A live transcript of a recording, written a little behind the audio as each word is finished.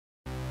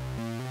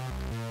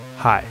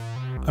Hi,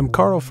 I'm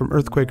Karl from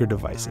EarthQuaker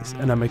Devices,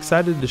 and I'm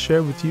excited to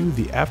share with you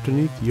the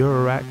Afterneath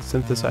Eurorack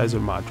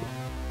Synthesizer Module.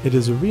 It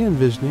is a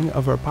re-envisioning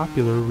of our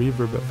popular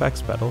reverb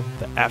effects pedal,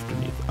 the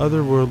Afterneath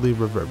Otherworldly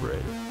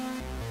Reverberator.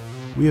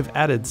 We have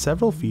added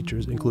several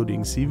features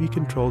including CV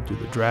control to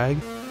the drag,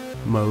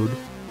 mode,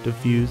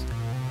 diffuse,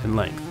 and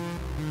length,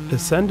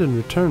 ascend and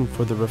return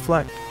for the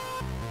reflect,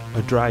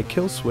 a dry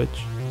kill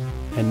switch,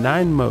 and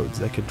 9 modes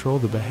that control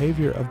the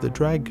behavior of the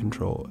drag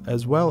control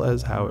as well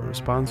as how it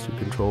responds to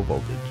control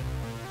voltage.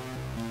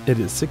 It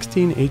is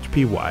 16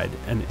 HP wide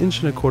and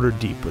 1.25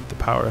 inches deep with the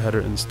power header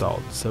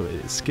installed, so it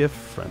is skiff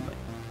friendly.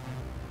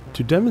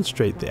 To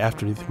demonstrate the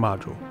Afterneath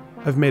module,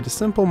 I've made a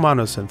simple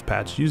monosynth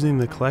patch using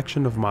the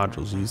collection of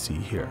modules you see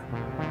here.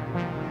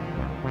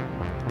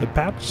 The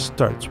patch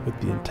starts with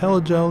the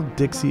IntelliGel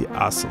Dixie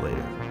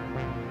oscillator.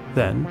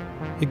 Then,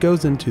 it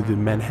goes into the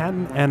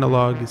Manhattan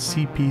Analog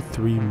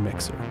CP3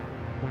 mixer.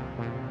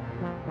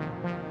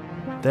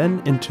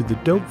 Then into the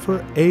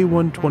Doepfer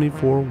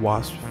A124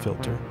 Wasp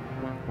filter.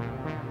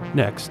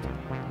 Next,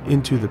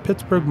 into the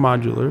Pittsburgh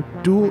Modular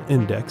Dual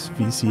Index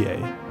VCA,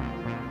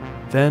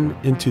 then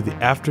into the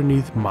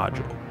Afterneath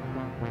module.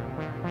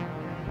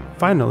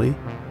 Finally,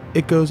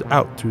 it goes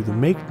out through the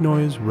Make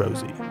Noise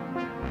Rosie.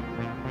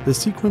 The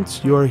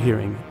sequence you're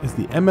hearing is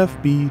the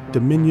MFB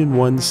Dominion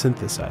 1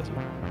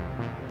 synthesizer.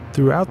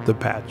 Throughout the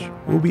patch,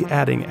 we'll be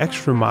adding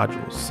extra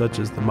modules such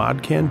as the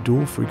ModCan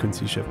Dual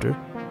Frequency Shifter,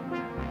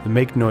 the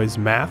Make Noise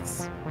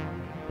Maths,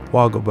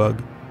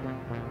 Wogglebug,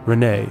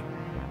 Renee,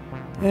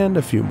 and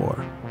a few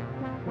more.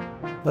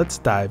 Let's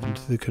dive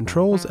into the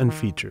controls and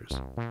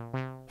features.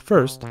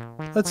 First,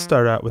 let's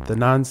start out with the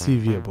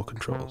non-CVable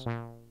controls.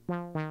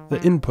 The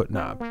input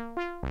knob.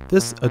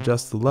 This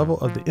adjusts the level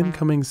of the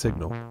incoming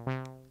signal.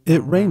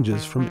 It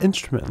ranges from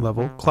instrument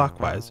level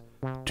clockwise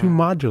to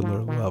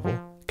modular level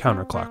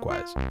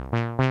counterclockwise.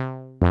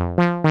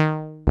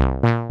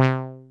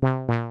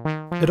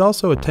 It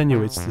also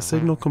attenuates the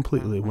signal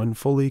completely when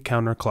fully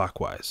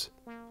counterclockwise.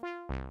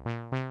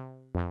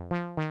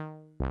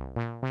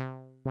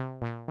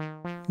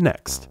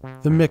 Next,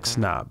 the mix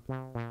knob.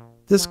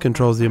 This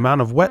controls the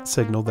amount of wet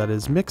signal that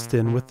is mixed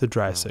in with the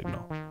dry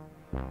signal.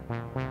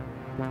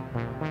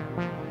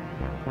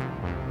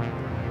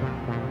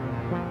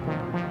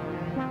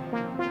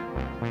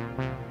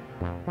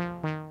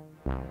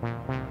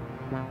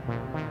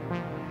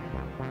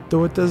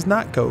 Though it does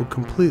not go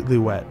completely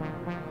wet,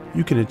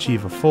 you can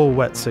achieve a full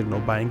wet signal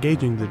by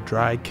engaging the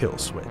dry kill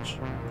switch.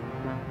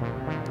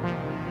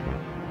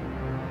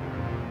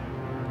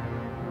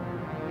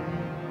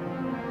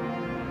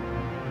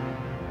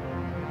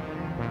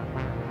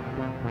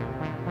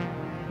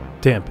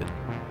 Dampen.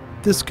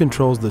 This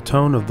controls the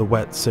tone of the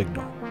wet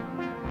signal,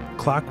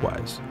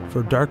 clockwise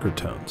for darker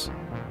tones,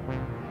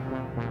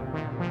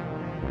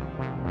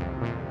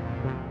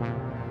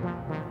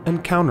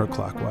 and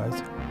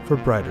counterclockwise for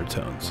brighter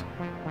tones.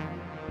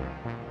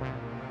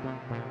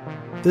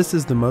 This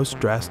is the most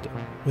drastic,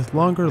 with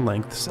longer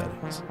length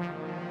settings.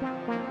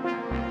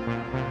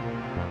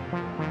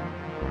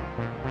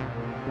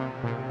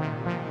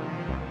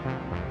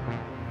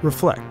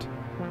 Reflect.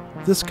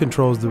 This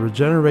controls the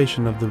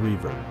regeneration of the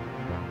reverb.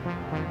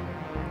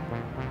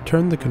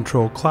 Turn the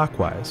control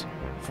clockwise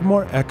for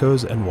more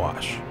echoes and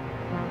wash.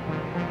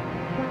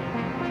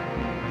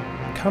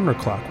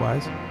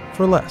 Counterclockwise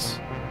for less.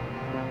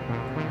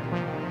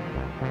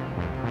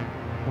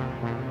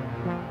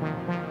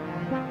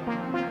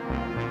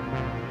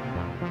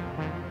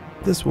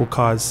 This will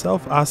cause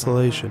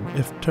self-oscillation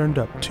if turned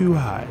up too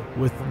high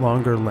with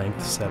longer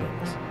length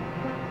settings.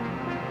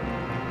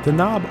 The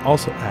knob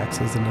also acts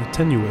as an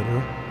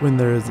attenuator when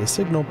there is a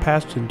signal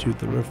patched into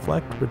the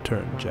reflect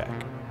return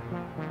jack.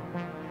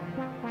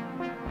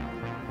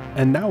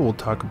 And now we'll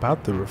talk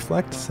about the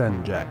reflect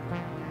send jack.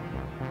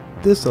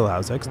 This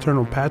allows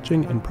external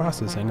patching and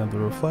processing of the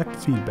reflect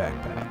feedback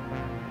path.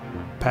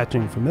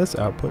 Patching from this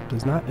output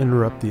does not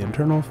interrupt the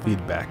internal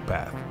feedback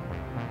path.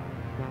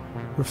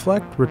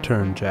 Reflect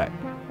return jack.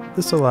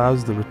 This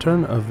allows the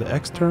return of the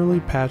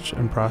externally patched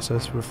and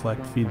processed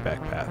reflect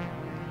feedback path.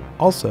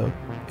 Also,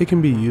 it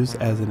can be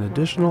used as an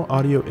additional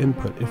audio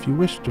input if you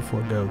wish to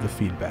forego the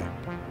feedback.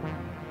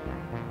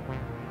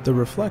 The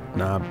reflect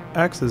knob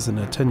acts as an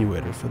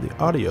attenuator for the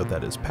audio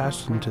that is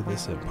patched into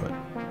this input.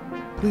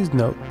 Please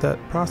note that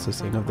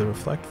processing of the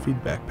reflect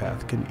feedback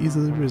path can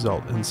easily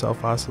result in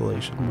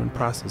self-oscillation when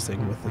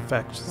processing with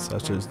effects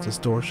such as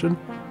distortion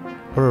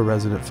or a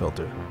resonant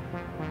filter.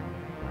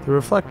 The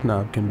reflect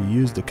knob can be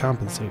used to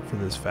compensate for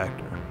this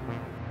factor.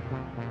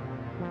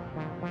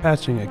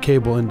 Patching a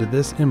cable into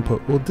this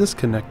input will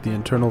disconnect the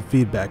internal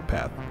feedback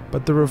path,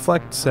 but the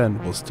reflect send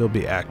will still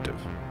be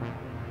active.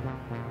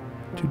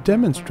 To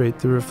demonstrate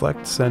the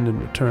reflect send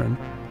and return,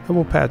 I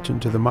will patch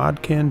into the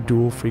ModCan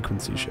Dual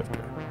Frequency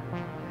Shifter.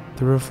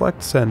 The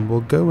reflect send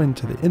will go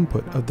into the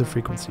input of the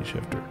frequency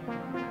shifter.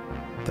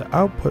 The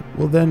output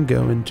will then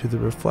go into the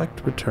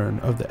reflect return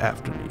of the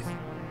Afterneath.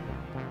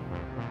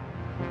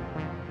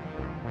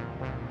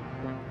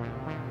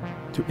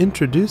 To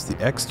introduce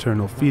the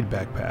external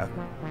feedback path,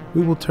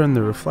 we will turn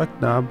the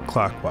reflect knob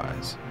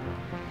clockwise.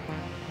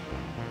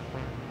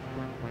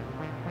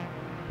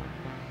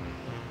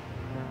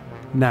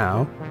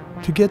 Now,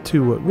 to get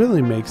to what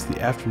really makes the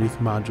Afterneath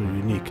module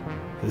unique,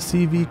 the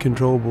CV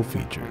controllable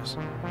features.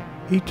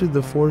 Each of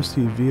the 4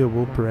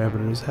 CVable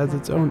parameters has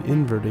its own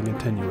inverting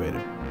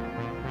attenuator.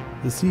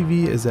 The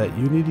CV is at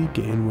unity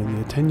gain when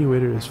the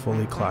attenuator is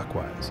fully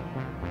clockwise.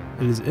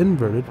 It is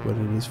inverted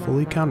when it is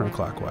fully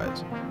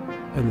counterclockwise.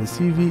 And the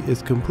CV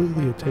is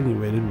completely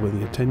attenuated when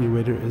the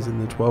attenuator is in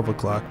the 12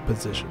 o'clock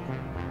position.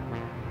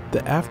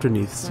 The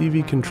Afterneath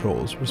CV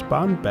controls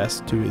respond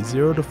best to a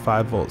 0 to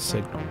 5 volt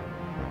signal.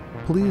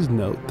 Please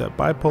note that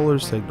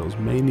bipolar signals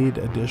may need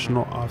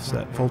additional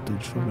offset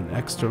voltage from an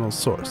external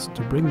source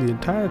to bring the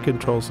entire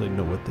control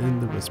signal within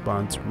the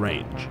response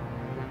range.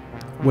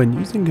 When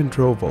using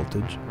control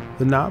voltage,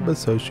 the knob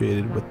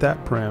associated with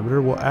that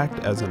parameter will act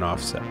as an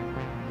offset.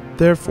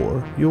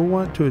 Therefore, you'll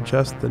want to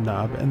adjust the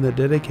knob and the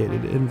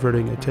dedicated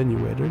inverting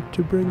attenuator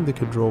to bring the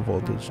control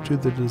voltage to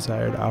the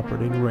desired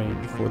operating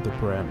range for the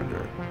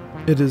parameter.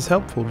 It is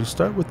helpful to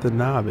start with the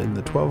knob in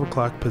the 12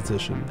 o'clock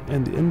position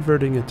and the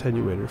inverting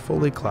attenuator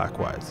fully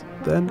clockwise,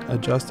 then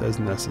adjust as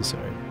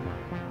necessary.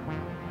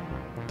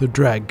 The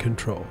drag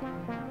control.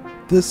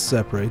 This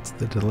separates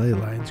the delay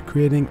lines,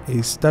 creating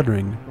a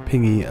stuttering,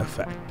 pingy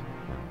effect.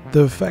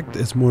 The effect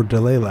is more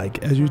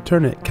delay-like as you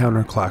turn it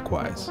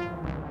counterclockwise.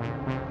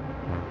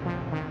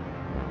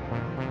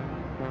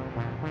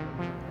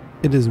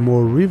 It is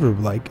more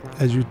reverb-like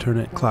as you turn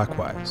it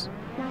clockwise.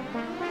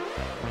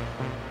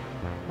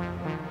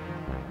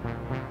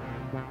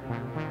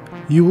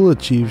 You will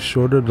achieve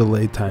shorter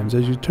delay times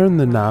as you turn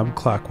the knob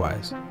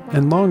clockwise,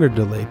 and longer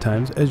delay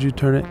times as you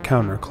turn it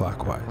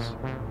counterclockwise.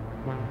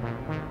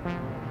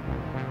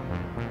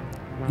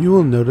 You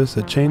will notice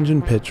a change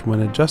in pitch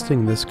when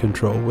adjusting this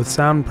control with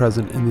sound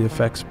present in the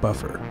effects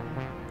buffer,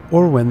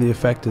 or when the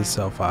effect is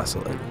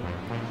self-oscillating.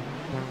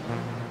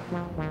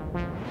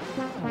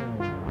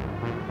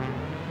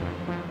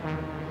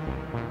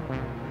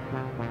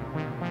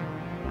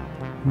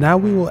 Now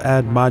we will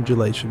add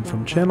modulation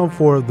from channel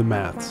 4 of the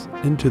maths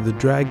into the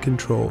drag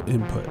control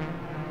input.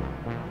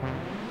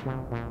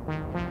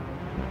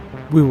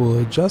 We will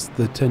adjust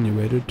the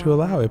attenuator to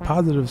allow a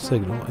positive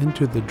signal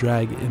into the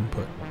drag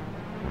input.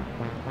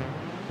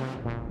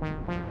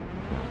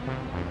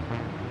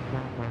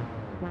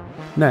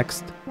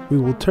 Next, we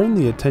will turn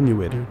the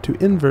attenuator to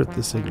invert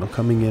the signal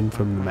coming in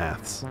from the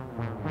maths.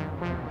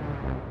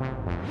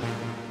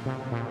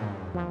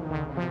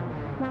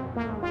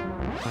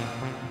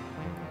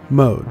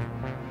 Mode.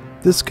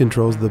 This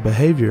controls the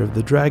behavior of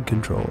the drag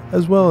control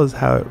as well as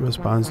how it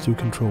responds to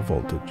control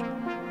voltage.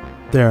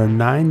 There are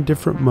 9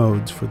 different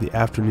modes for the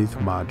Afterneath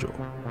module.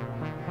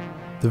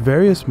 The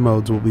various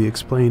modes will be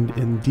explained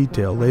in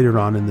detail later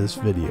on in this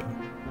video.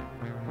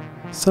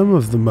 Some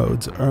of the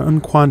modes are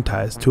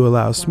unquantized to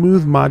allow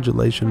smooth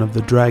modulation of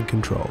the drag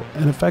control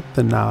and affect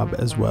the knob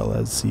as well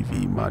as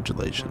CV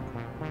modulation.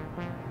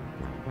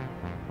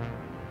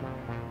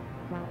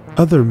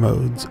 Other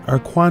modes are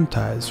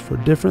quantized for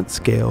different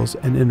scales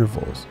and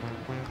intervals.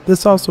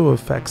 This also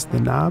affects the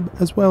knob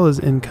as well as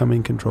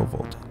incoming control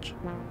voltage.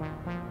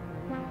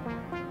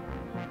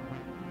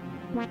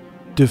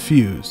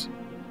 Diffuse.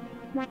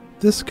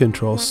 This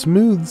control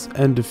smooths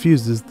and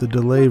diffuses the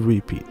delay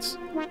repeats.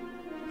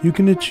 You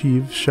can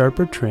achieve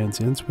sharper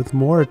transients with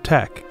more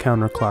attack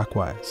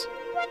counterclockwise.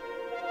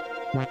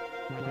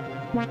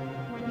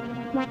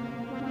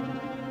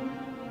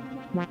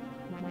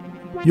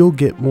 You'll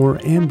get more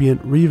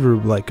ambient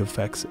reverb-like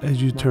effects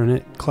as you turn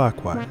it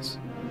clockwise.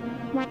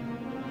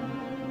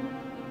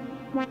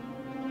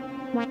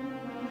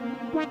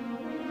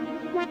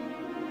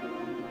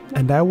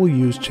 And I will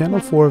use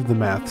channel 4 of the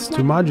maths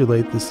to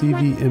modulate the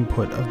CV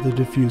input of the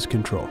diffuse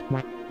control.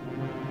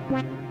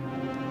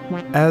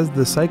 As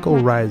the cycle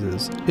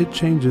rises, it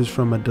changes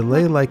from a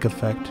delay-like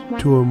effect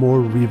to a more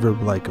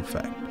reverb-like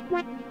effect.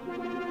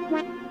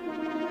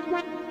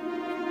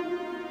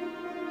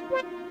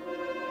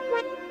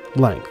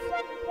 Length.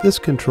 This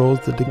controls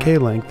the decay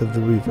length of the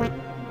reverb.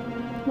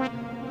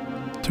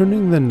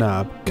 Turning the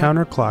knob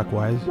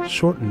counterclockwise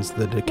shortens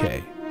the decay,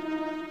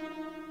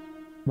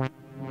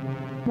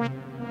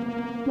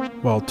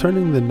 while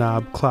turning the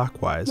knob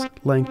clockwise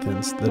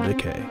lengthens the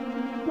decay.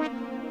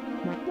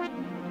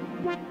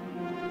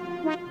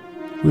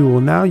 We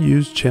will now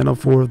use channel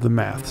 4 of the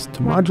maths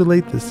to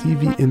modulate the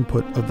CV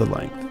input of the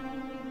length.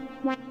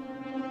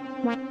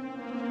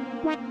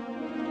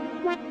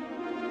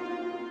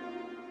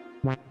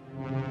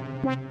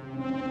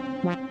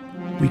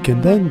 We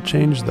can then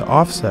change the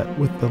offset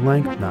with the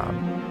length knob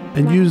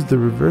and use the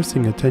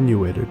reversing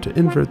attenuator to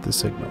invert the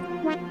signal.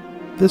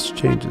 This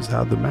changes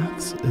how the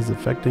maths is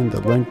affecting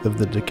the length of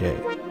the decay.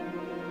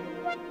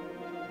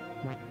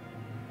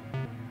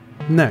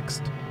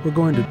 Next, we're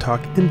going to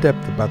talk in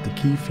depth about the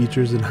key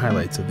features and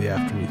highlights of the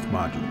Afterneath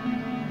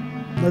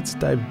module. Let's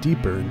dive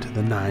deeper into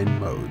the 9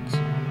 modes.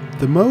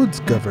 The modes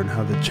govern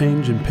how the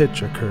change in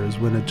pitch occurs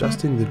when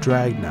adjusting the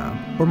drag knob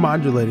or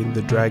modulating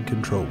the drag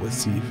control with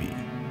CV.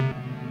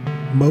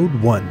 Mode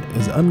 1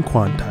 is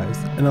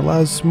unquantized and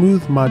allows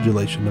smooth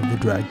modulation of the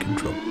drag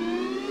control.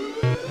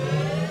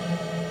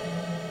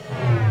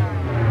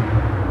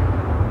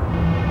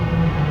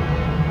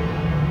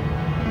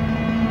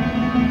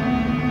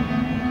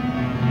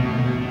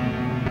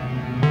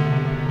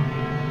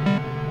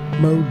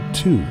 Mode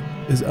 2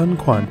 is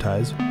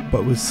unquantized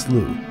but with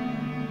Slew.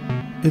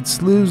 It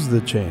slews the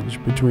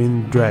change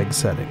between drag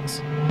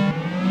settings.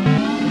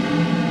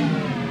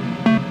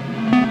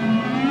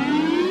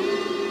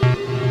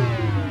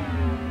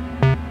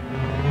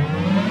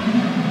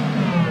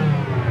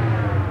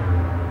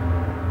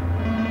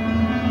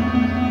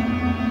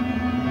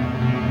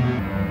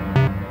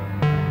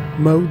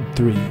 Mode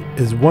 3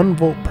 is 1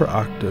 volt per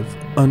octave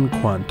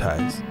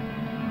unquantized.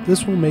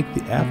 This will make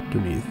the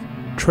Afterneath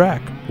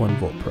track 1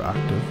 volt per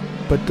octave,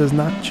 but does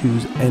not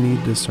choose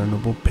any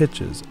discernible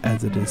pitches,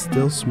 as it is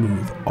still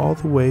smooth all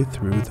the way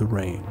through the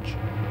range.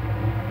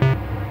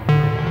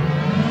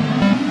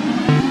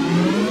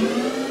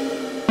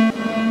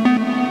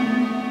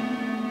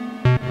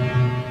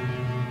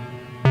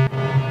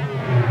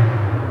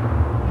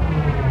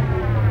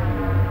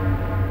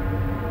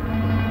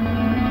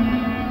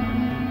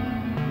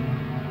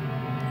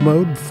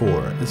 Mode 4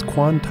 is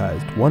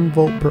quantized 1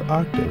 volt per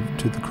octave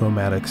to the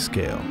chromatic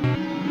scale.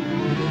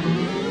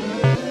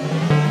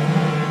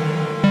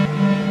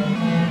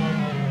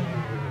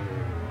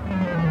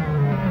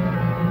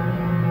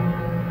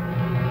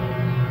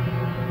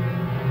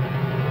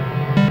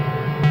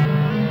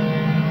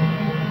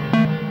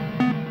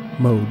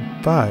 Mode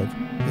 5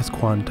 is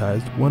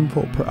quantized 1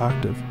 volt per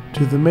octave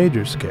to the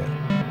major scale.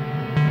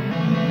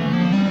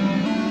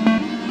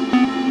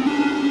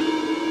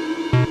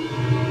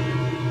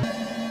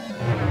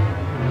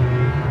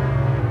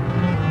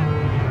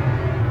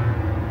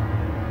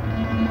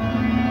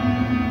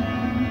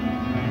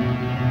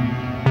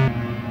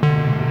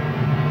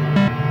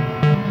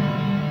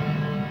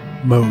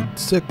 Mode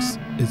 6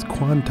 is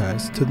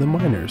quantized to the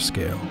minor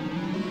scale.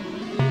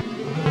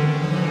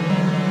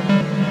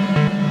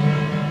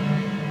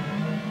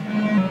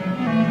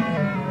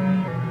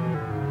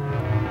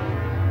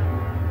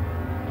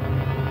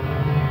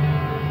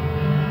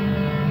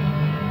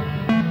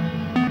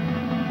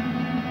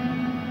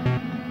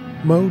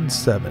 Mode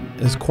 7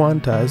 is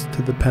quantized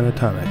to the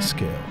pentatonic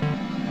scale.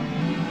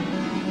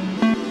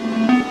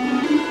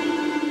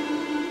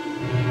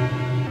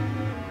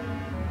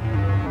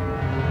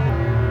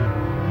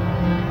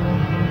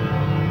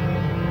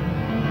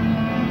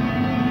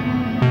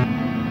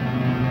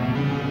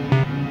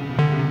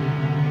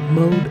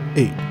 Mode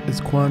 8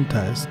 is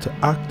quantized to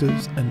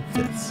octaves and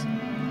fifths.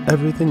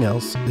 Everything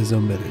else is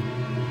omitted.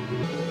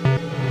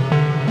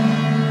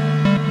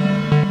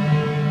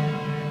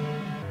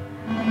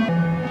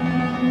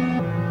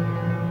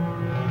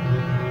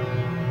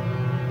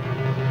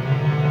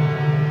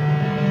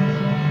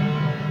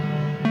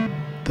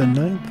 The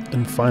ninth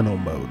and final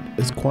mode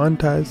is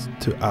quantized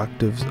to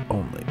octaves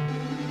only.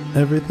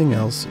 Everything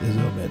else is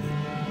omitted.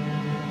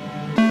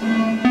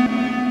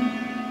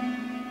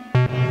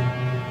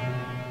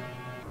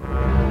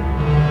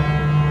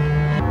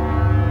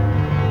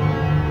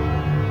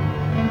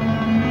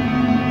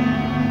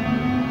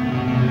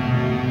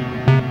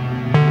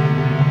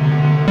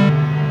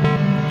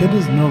 It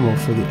is normal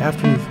for the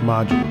Afterneath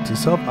module to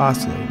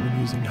self-oscillate when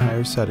using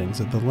higher settings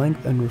of the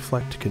length and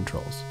reflect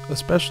controls,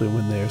 especially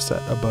when they are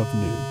set above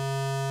noon.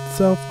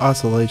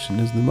 Self-oscillation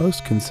is the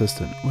most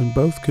consistent when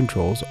both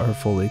controls are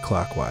fully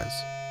clockwise.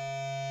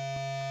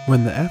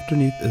 When the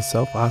Afterneath is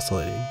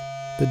self-oscillating,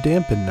 the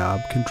dampen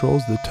knob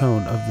controls the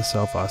tone of the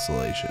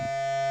self-oscillation.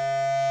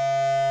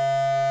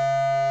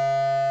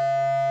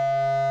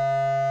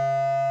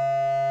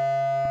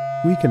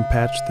 We can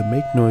patch the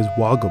Make Noise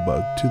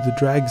Wogglebug to the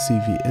drag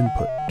CV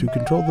input to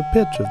control the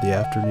pitch of the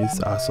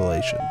Afterneath's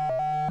oscillation.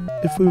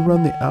 If we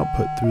run the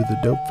output through the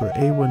Doepfer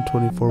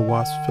A124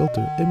 Wasp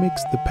filter, it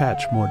makes the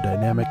patch more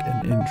dynamic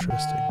and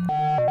interesting.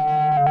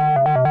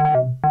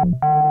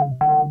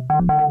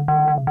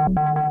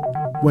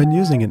 When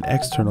using an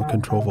external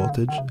control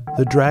voltage,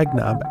 the drag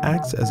knob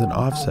acts as an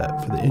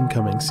offset for the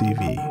incoming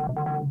CV.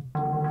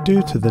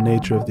 Due to the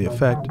nature of the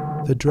effect,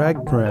 the drag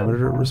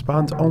parameter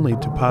responds only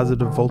to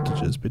positive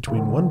voltages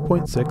between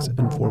 1.6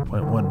 and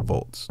 4.1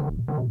 volts.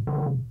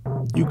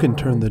 You can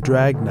turn the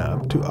drag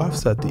knob to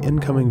offset the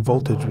incoming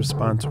voltage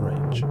response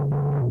range.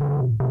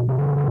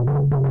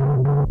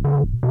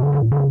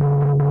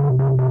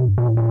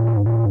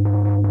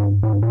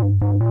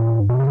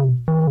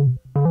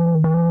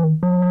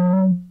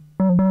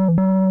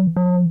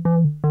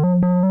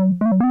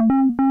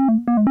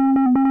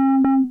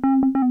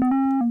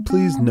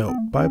 Please note,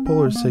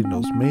 bipolar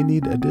signals may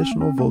need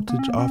additional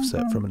voltage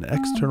offset from an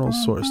external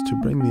source to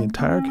bring the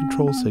entire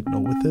control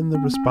signal within the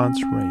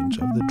response range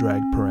of the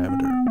drag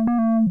parameter.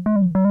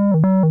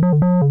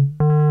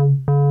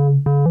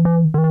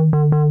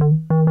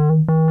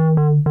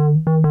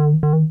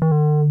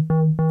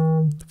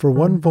 For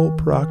 1 volt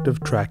per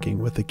octave tracking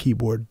with the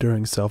keyboard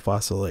during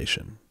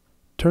self-oscillation,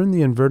 turn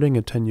the inverting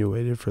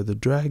attenuator for the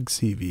drag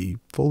CV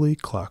fully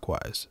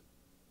clockwise.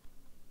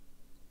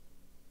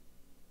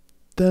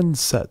 Then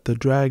set the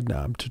drag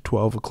knob to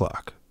 12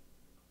 o'clock.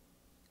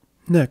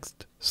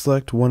 Next,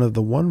 select one of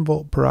the 1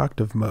 volt per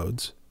octave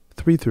modes,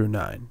 3 through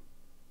 9.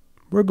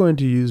 We're going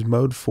to use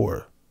mode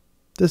 4.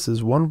 This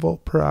is 1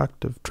 volt per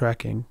octave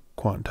tracking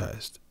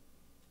quantized.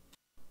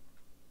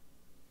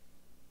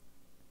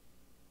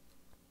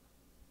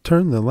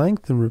 Turn the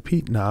length and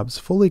repeat knobs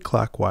fully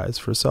clockwise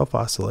for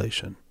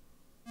self-oscillation.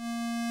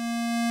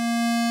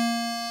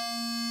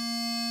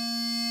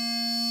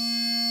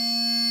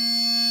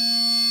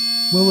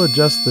 We'll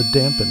adjust the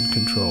dampen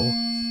control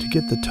to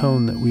get the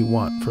tone that we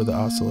want for the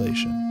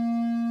oscillation.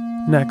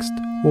 Next,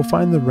 we'll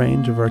find the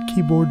range of our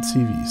keyboard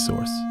CV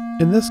source.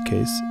 In this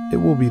case, it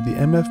will be the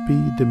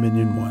MFB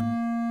Dominion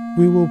 1.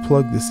 We will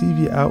plug the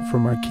CV out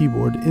from our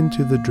keyboard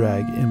into the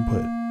drag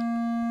input.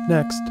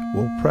 Next,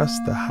 we'll press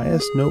the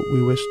highest note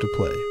we wish to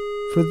play.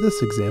 For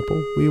this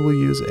example, we will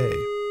use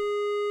A.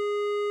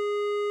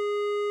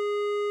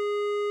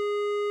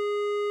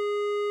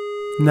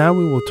 Now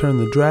we will turn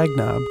the drag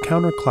knob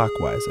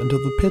counterclockwise until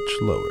the pitch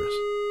lowers.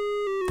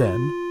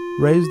 Then,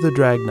 raise the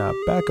drag knob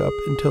back up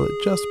until it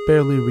just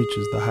barely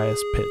reaches the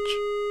highest pitch.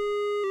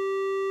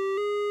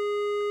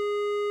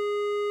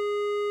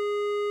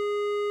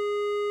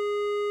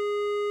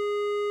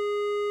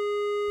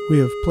 We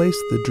have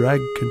placed the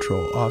drag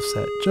control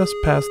offset just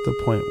past the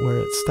point where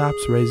it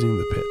stops raising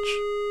the pitch.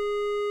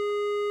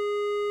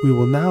 We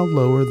will now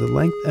lower the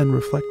length and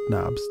reflect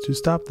knobs to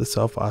stop the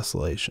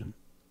self-oscillation.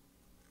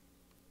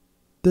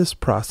 This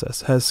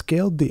process has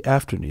scaled the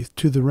Afterneath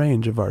to the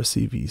range of our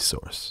CV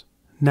source.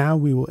 Now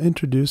we will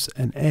introduce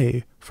an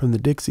A from the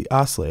Dixie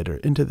oscillator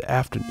into the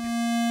Afterneath.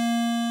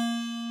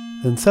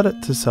 Then set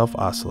it to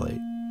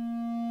self-oscillate.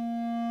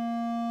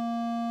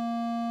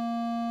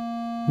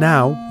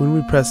 Now, when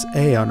we press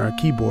A on our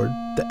keyboard,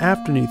 the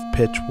Afterneath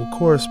pitch will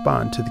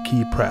correspond to the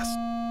key pressed.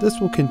 This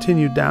will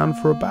continue down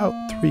for about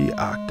 3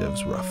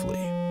 octaves roughly.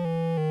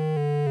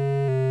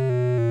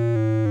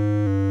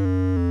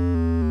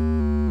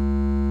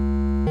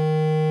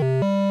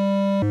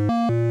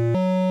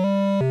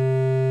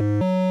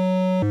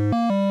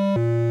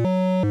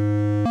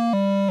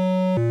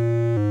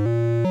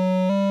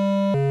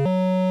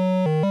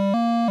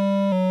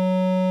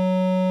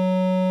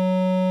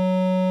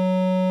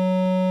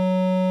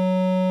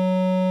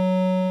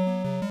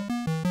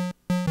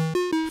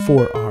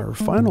 For our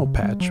final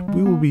patch,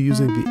 we will be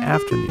using the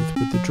Afterneath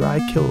with the dry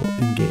kill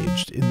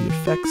engaged in the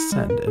effects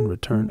send and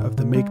return of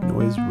the Make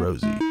Noise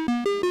Rosie.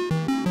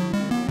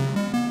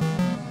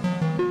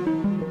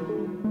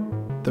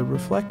 The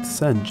reflect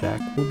send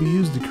jack will be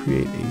used to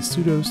create a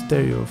pseudo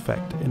stereo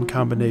effect in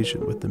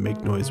combination with the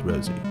Make Noise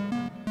Rosie.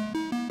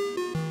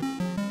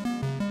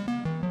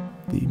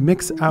 The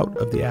mix out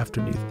of the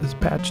Afterneath is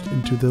patched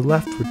into the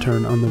left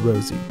return on the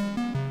Rosie.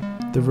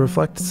 The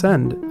reflect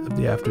send of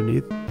the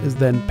Afterneath is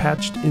then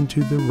patched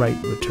into the right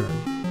return.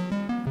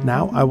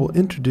 Now I will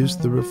introduce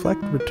the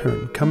reflect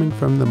return coming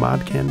from the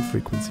Modcan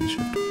frequency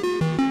shifter.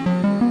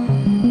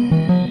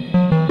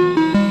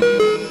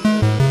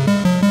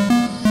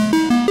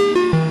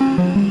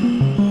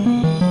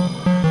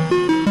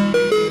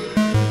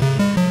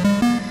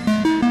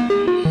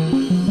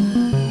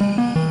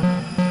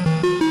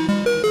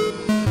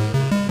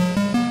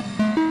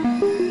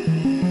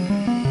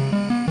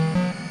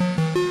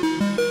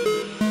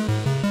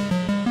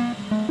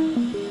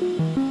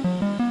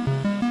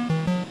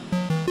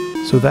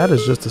 So that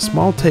is just a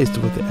small taste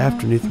of what the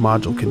Afterneath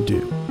module can do.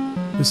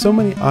 With so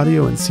many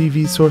audio and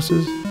CV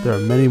sources, there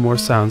are many more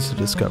sounds to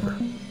discover.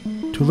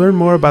 To learn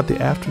more about the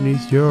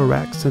Afterneath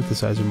Eurorack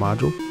synthesizer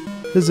module,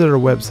 visit our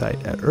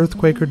website at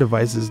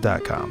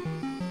EarthQuakerDevices.com.